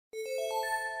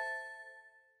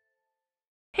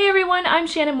everyone, I'm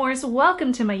Shannon Morse.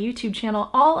 Welcome to my YouTube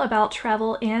channel all about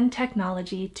travel and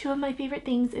technology, two of my favorite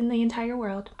things in the entire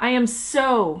world. I am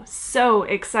so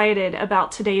excited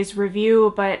about today's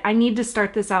review, but I need to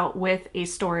start this out with a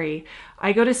story.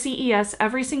 I go to CES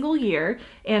every single year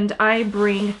and I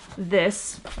bring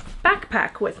this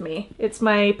backpack with me. It's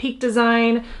my Peak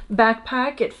Design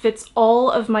backpack. It fits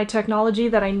all of my technology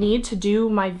that I need to do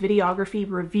my videography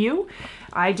review.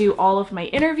 I do all of my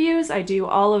interviews, I do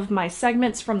all of my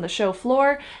segments from the show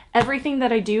floor. Everything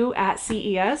that I do at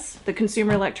CES, the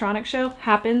Consumer Electronics Show,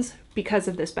 happens because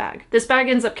of this bag. This bag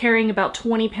ends up carrying about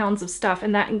 20 pounds of stuff,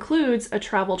 and that includes a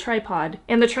travel tripod.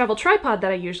 And the travel tripod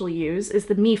that I usually use is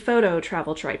the Mi Photo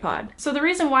travel tripod. So the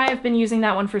reason why I've been using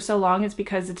that one for so long is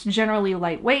because it's generally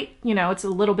lightweight, you know, it's a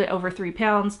little bit over 3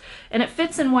 pounds, and it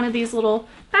fits in one of these little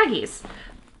baggies.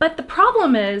 But the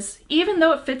problem is, even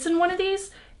though it fits in one of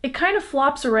these, it kind of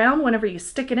flops around whenever you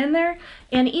stick it in there,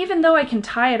 and even though I can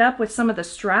tie it up with some of the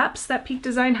straps that Peak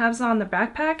Design has on the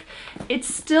backpack, it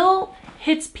still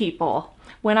hits people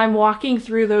when I'm walking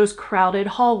through those crowded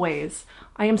hallways.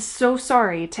 I am so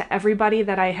sorry to everybody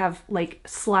that I have like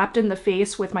slapped in the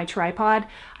face with my tripod.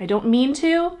 I don't mean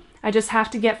to. I just have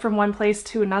to get from one place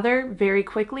to another very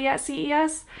quickly at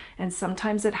CES, and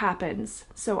sometimes it happens.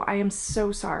 So I am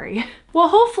so sorry. Well,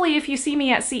 hopefully if you see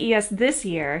me at CES this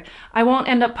year, I won't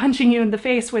end up punching you in the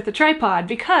face with a tripod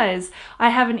because I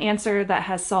have an answer that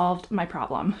has solved my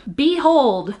problem.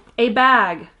 Behold, a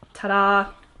bag.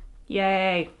 Ta-da.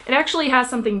 Yay. It actually has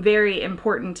something very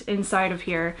important inside of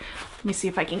here. Let me see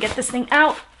if I can get this thing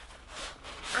out.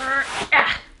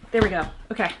 There we go.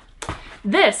 Okay.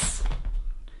 This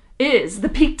is the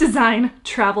Peak Design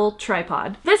travel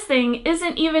tripod. This thing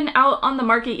isn't even out on the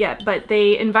market yet, but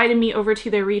they invited me over to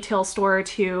their retail store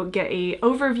to get an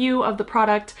overview of the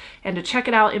product and to check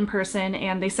it out in person,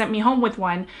 and they sent me home with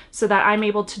one so that I'm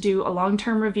able to do a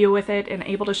long-term review with it and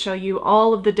able to show you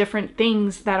all of the different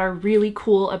things that are really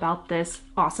cool about this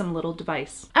awesome little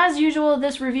device. As usual,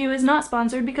 this review is not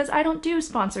sponsored because I don't do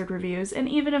sponsored reviews, and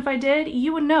even if I did,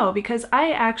 you would know because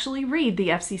I actually read the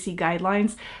FCC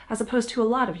guidelines as opposed to a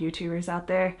lot of YouTubers out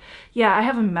there. Yeah, I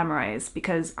have them memorized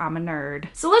because I'm a nerd.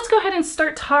 So let's go ahead and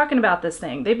start talking about this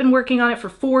thing. They've been working on it for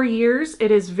 4 years.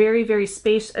 It is very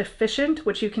space efficient,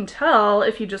 which you can tell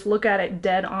if you just look at it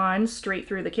dead on straight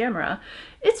through the camera.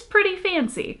 It's pretty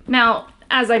fancy. Now,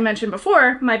 as I mentioned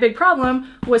before, my big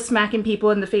problem was smacking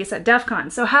people in the face at DEF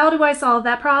CON. So how do I solve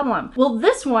that problem? Well,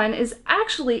 this one is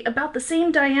actually about the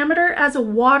same diameter as a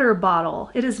water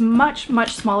bottle. It is much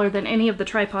smaller than any of the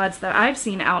tripods that I've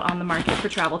seen out on the market for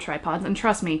travel tripods. And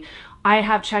trust me, I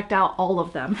have checked out all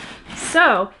of them.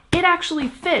 So it actually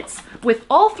fits with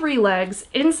all 3 legs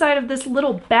inside of this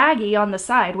little baggie on the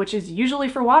side, which is usually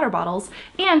for water bottles,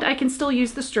 and I can still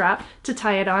use the strap to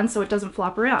tie it on so it doesn't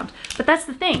flop around. But that's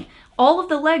the thing. All of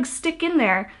the legs stick in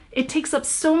there. It takes up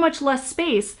so much less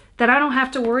space that I don't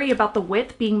have to worry about the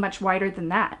width being much wider than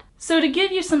that. So to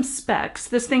give you some specs,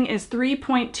 this thing is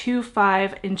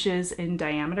 3.25 inches in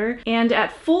diameter, and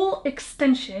at full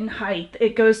extension height,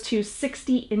 it goes to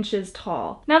 60 inches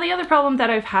tall. Now, the other problem that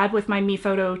I've had with my Mi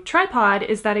Photo tripod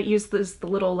is that it uses the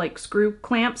little like screw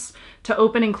clamps to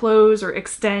open and close or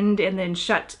extend and then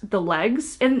shut the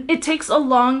legs. And it takes a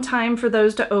long time for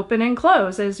those to open and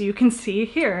close, as you can see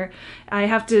here. I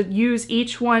have to use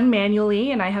each one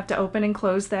manually, and I have to open and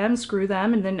close them, screw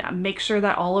them, and then make sure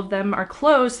that all of them are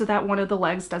closed so that one of the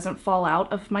legs doesn't fall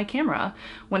out of my camera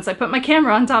once I put my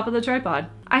camera on top of the tripod.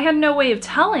 I had no way of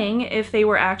telling if they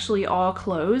were actually all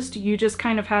closed. You just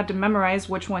kind of had to memorize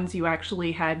which ones you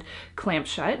actually had clamped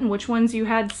shut and which ones you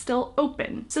had still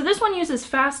open. So this one uses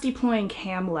fast deploying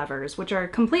cam levers, which are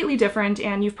completely different,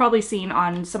 and you've probably seen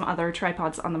on some other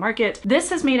tripods on the market. This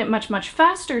has made it much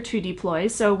faster to deploy,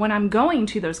 so when I'm going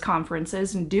to those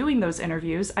conferences and doing those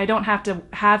interviews, I don't have to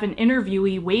have an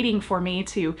interviewee waiting for me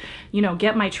to, you know,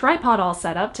 get my tripod all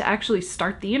set up to actually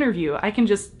start the interview. I can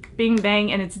just bing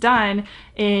bang and it's done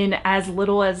in as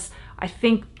little as, I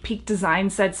think Peak Design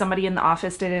said somebody in the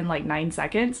office did it in like 9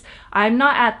 seconds. I'm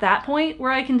not at that point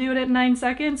where I can do it in 9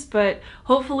 seconds, but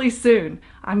hopefully soon.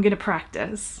 I'm gonna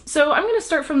practice. So I'm gonna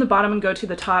start from the bottom and go to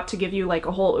the top to give you like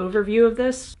a whole overview of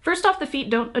this. First off, the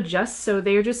feet don't adjust, so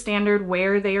they're just standard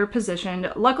where they are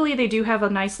positioned. Luckily, they do have a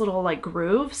nice little like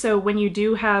groove, so when you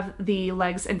do have the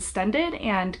legs extended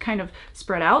and kind of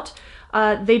spread out,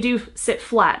 they do sit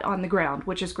flat on the ground,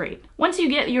 which is great. Once you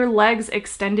get your legs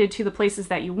extended to the places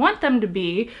that you want them to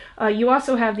be, you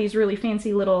also have these really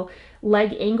fancy little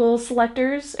leg angle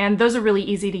selectors, and those are really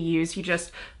easy to use. You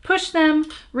just push them,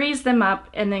 raise them up,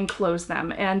 and then close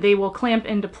them, and they will clamp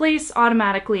into place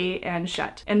automatically and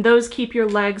shut. And those keep your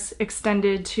legs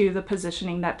extended to the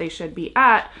positioning that they should be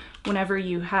at whenever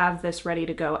you have this ready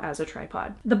to go as a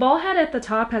tripod. The ball head at the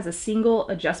top has a single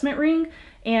adjustment ring,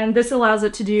 and this allows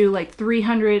it to do like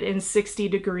 360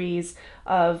 degrees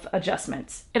of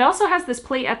adjustments. It also has this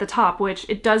plate at the top, which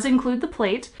it does include the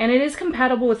plate, and it is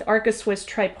compatible with Arca Swiss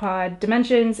tripod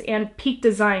dimensions and Peak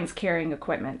Designs carrying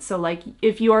equipment. So like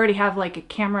if you already have like a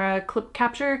camera clip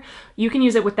capture, you can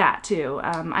use it with that too.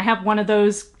 I have one of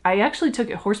those. I actually took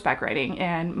it horseback riding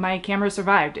and my camera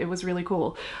survived. It was really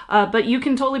cool. But you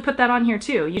can totally put that on here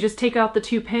too. You just take out the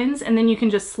 2 pins and then you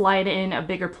can just slide in a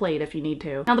bigger plate if you need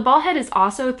to. Now the ball head is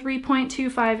also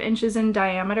 3.25 inches in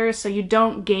diameter, so you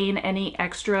don't gain any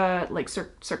extra like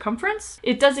circumference.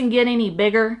 It doesn't get any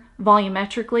bigger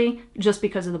volumetrically just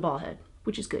because of the ball head,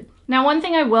 which is good. Now, one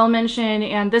thing I will mention,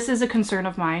 and this is a concern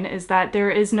of mine, is that there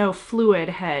is no fluid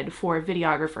head for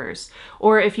videographers.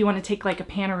 Or if you want to take like a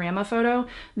panorama photo,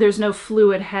 there's no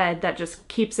fluid head that just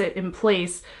keeps it in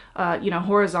place, you know,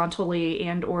 horizontally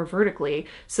and or vertically,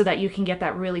 so that you can get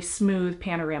that really smooth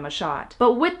panorama shot.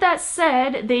 But with that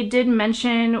said, they did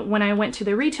mention when I went to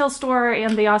the retail store,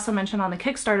 and they also mentioned on the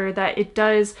Kickstarter, that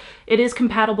it is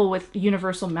compatible with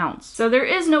universal mounts. So there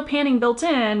is no panning built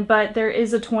in, but there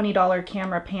is a $20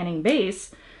 camera panning base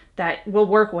that will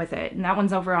work with it, and that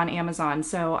one's over on Amazon.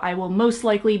 So I will most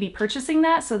likely be purchasing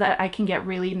that so that I can get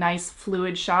really nice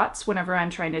fluid shots whenever I'm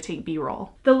trying to take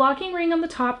B-roll. The locking ring on the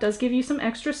top does give you some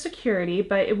extra security,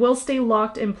 but it will stay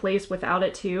locked in place without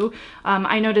it too.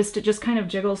 I noticed it just kind of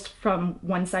jiggles from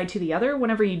one side to the other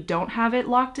whenever you don't have it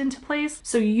locked into place.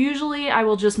 So usually I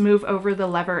will just move over the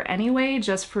lever anyway,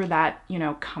 just for that, you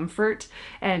know, comfort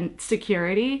and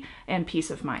security and peace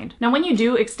of mind. Now, when you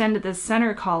do extend the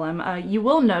center column, you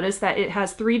will notice that it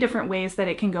has 3 different ways that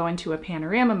it can go into a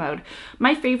panorama mode.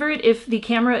 My favorite, if the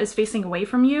camera is facing away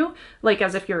from you, like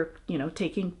as if you're, you know,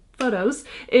 taking photos,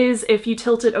 is if you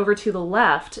tilt it over to the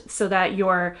left so that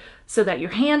your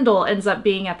handle ends up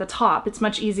being at the top. It's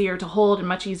much easier to hold and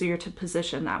much easier to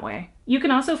position that way. You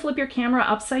can also flip your camera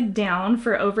upside down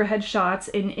for overhead shots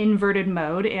in inverted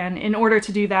mode, and in order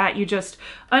to do that, you just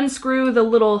unscrew the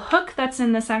little hook that's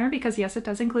in the center, because yes, it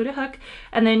does include a hook,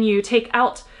 and then you take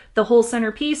out the whole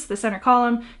center piece, the center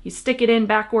column, you stick it in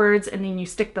backwards, and then you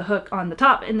stick the hook on the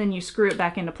top, and then you screw it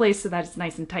back into place so that it's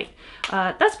nice and tight.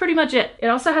 That's pretty much it. It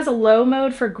also has a low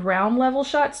mode for ground level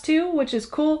shots too, which is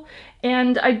cool.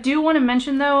 And I do want to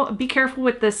mention though, be careful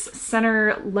with this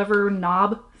center lever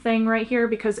knob thing right here,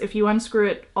 because if you unscrew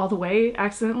it all the way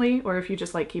accidentally, or if you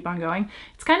just like keep on going,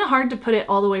 it's kind of hard to put it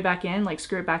all the way back in, like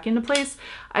screw it back into place.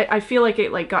 I feel like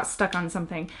it like got stuck on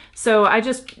something. So I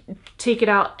just take it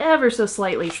out ever so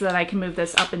slightly so that I can move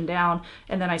this up and down,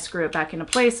 and then I screw it back into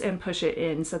place and push it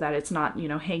in so that it's not, you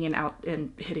know, hanging out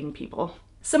and hitting people.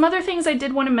 Some other things I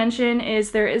did want to mention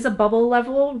is there is a bubble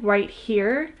level right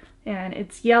here, and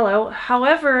it's yellow.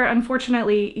 However,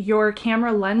 unfortunately, your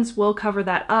camera lens will cover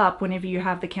that up whenever you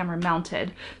have the camera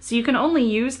mounted. So you can only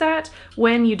use that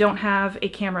when you don't have a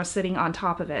camera sitting on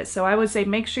top of it. So I would say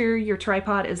make sure your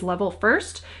tripod is level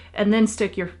first, and then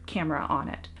stick your camera on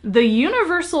it. The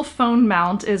universal phone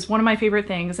mount is one of my favorite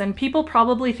things, and people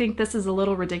probably think this is a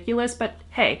little ridiculous, but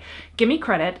hey, give me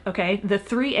credit, okay? The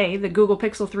 3A, the Google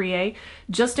Pixel 3A,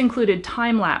 just included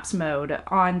time-lapse mode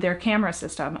on their camera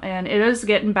system, and it is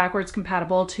getting backwards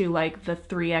compatible to like the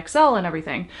 3XL and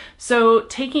everything. So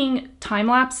taking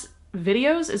time-lapse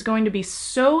videos is going to be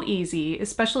so easy,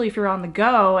 especially if you're on the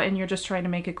go and you're just trying to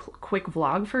make a quick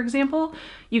vlog, for example.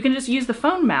 You can just use the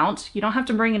phone mount. You don't have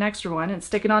to bring an extra one and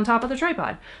stick it on top of the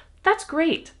tripod. That's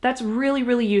great. That's really,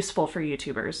 really useful for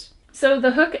YouTubers. So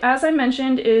the hook, as I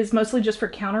mentioned, is mostly just for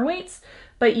counterweights,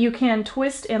 but you can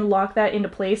twist and lock that into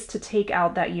place to take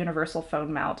out that universal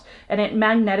phone mount, and it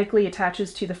magnetically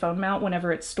attaches to the phone mount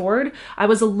whenever it's stored. I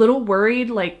was a little worried,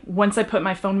 like once I put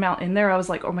my phone mount in there, I was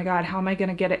like, oh my God, how am I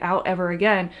gonna get it out ever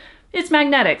again? It's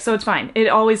magnetic, so it's fine. It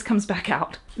always comes back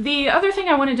out. The other thing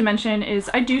I wanted to mention is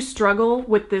I do struggle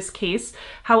with this case.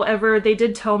 However, they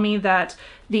did tell me that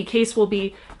the case will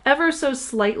be ever so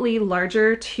slightly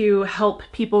larger to help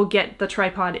people get the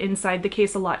tripod inside the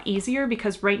case a lot easier,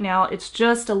 because right now it's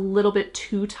just a little bit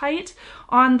too tight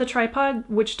on the tripod,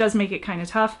 which does make it kind of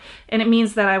tough, and it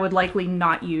means that I would likely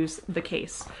not use the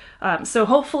case. So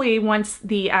hopefully once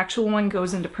the actual one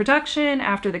goes into production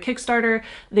after the Kickstarter,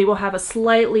 they will have a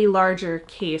slightly larger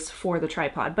case for the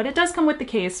tripod, but it does come with the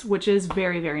case, which is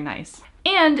very, very nice.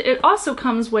 And it also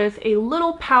comes with a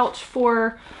little pouch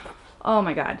for, oh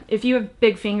my God, if you have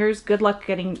big fingers, good luck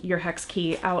getting your hex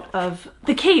key out of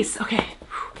the case. Okay,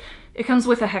 it comes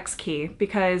with a hex key,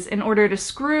 because in order to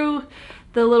screw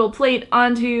the little plate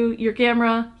onto your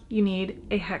camera, you need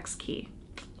a hex key,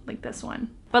 like this one.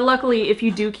 But luckily, if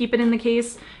you do keep it in the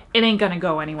case, it ain't gonna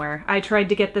go anywhere. I tried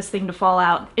to get this thing to fall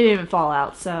out. It didn't fall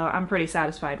out, so I'm pretty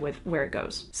satisfied with where it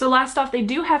goes. So last off, they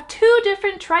do have 2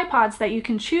 different tripods that you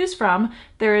can choose from.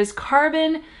 There is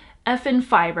carbon effin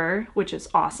fiber, which is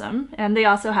awesome, and they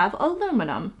also have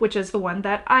aluminum, which is the one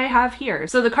that I have here.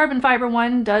 So the carbon fiber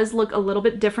one does look a little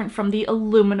bit different from the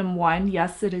aluminum one.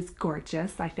 Yes, it is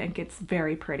gorgeous. I think it's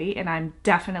very pretty, and I'm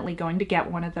definitely going to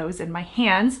get one of those in my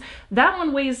hands. That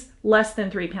one weighs less than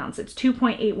 3 pounds. It's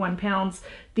 2.81 pounds.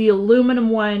 The aluminum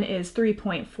one is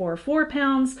 3.44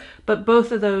 pounds, but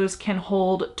both of those can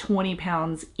hold 20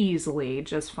 pounds easily,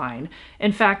 just fine.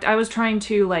 In fact, I was trying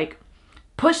to like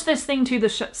push this thing to the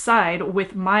side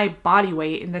with my body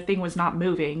weight and the thing was not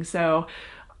moving, so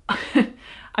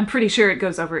I'm pretty sure it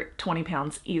goes over 20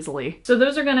 pounds easily. So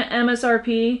those are gonna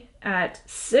MSRP at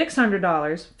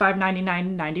 $600,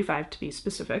 $599.95 to be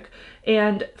specific,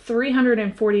 and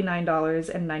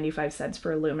 $349.95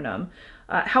 for aluminum.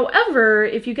 However,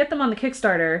 if you get them on the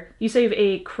Kickstarter, you save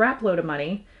a crap load of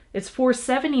money. It's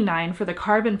 $479 for the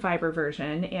carbon fiber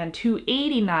version and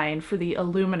 $289 for the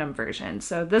aluminum version.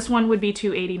 So this one would be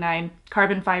 $289,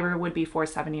 carbon fiber would be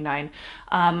 $479.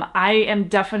 I am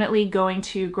definitely going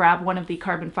to grab one of the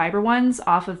carbon fiber ones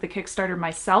off of the Kickstarter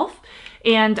myself.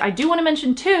 And I do want to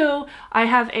mention too, I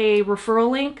have a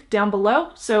referral link down below.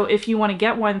 So if you want to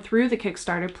get one through the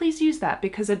Kickstarter, please use that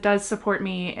because it does support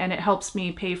me and it helps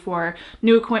me pay for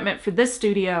new equipment for this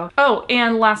studio. Oh,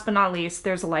 and last but not least,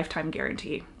 there's a lifetime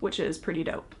guarantee, which is pretty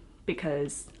dope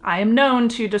because I am known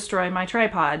to destroy my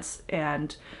tripods,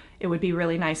 and it would be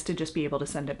really nice to just be able to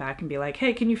send it back and be like,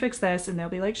 hey, can you fix this? And they'll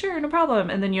be like, sure, no problem.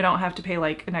 And then you don't have to pay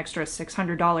like an extra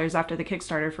 $600 after the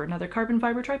Kickstarter for another carbon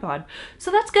fiber tripod.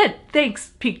 So that's good.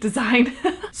 Thanks, Peak Design.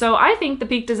 So I think the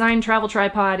Peak Design travel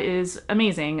tripod is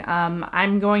amazing.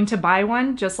 I'm going to buy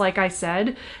one, just like I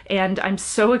said, and I'm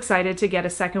so excited to get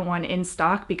a second one in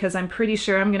stock because I'm pretty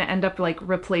sure I'm gonna end up like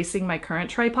replacing my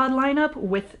current tripod lineup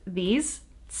with these.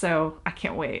 So I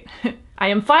can't wait. I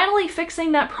am finally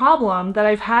fixing that problem that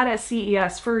I've had at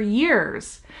CES for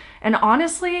years. And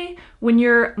honestly, when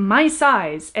you're my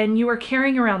size and you are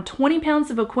carrying around 20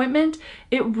 pounds of equipment,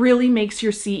 it really makes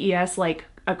your CES like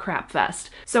a crap fest.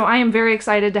 So I am very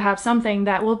excited to have something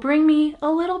that will bring me a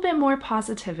little bit more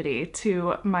positivity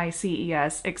to my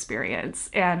CES experience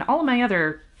and all of my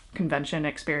other convention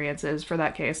experiences for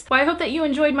that case. Well, I hope that you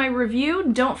enjoyed my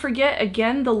review. Don't forget,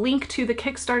 again, the link to the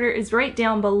Kickstarter is right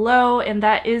down below, and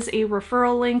that is a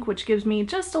referral link, which gives me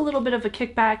just a little bit of a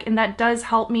kickback, and that does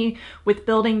help me with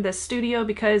building this studio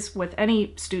because with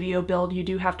any studio build, you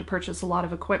do have to purchase a lot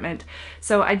of equipment.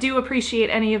 So I do appreciate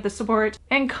any of the support,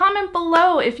 and comment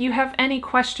below if you have any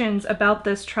questions about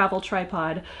this travel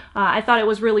tripod. I thought it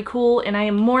was really cool, and I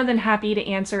am more than happy to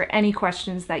answer any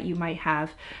questions that you might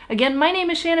have. Again, my name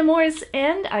is Shannon Morse,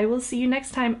 and I will see you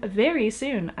next time very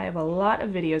soon. I have a lot of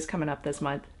videos coming up this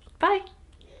month. Bye!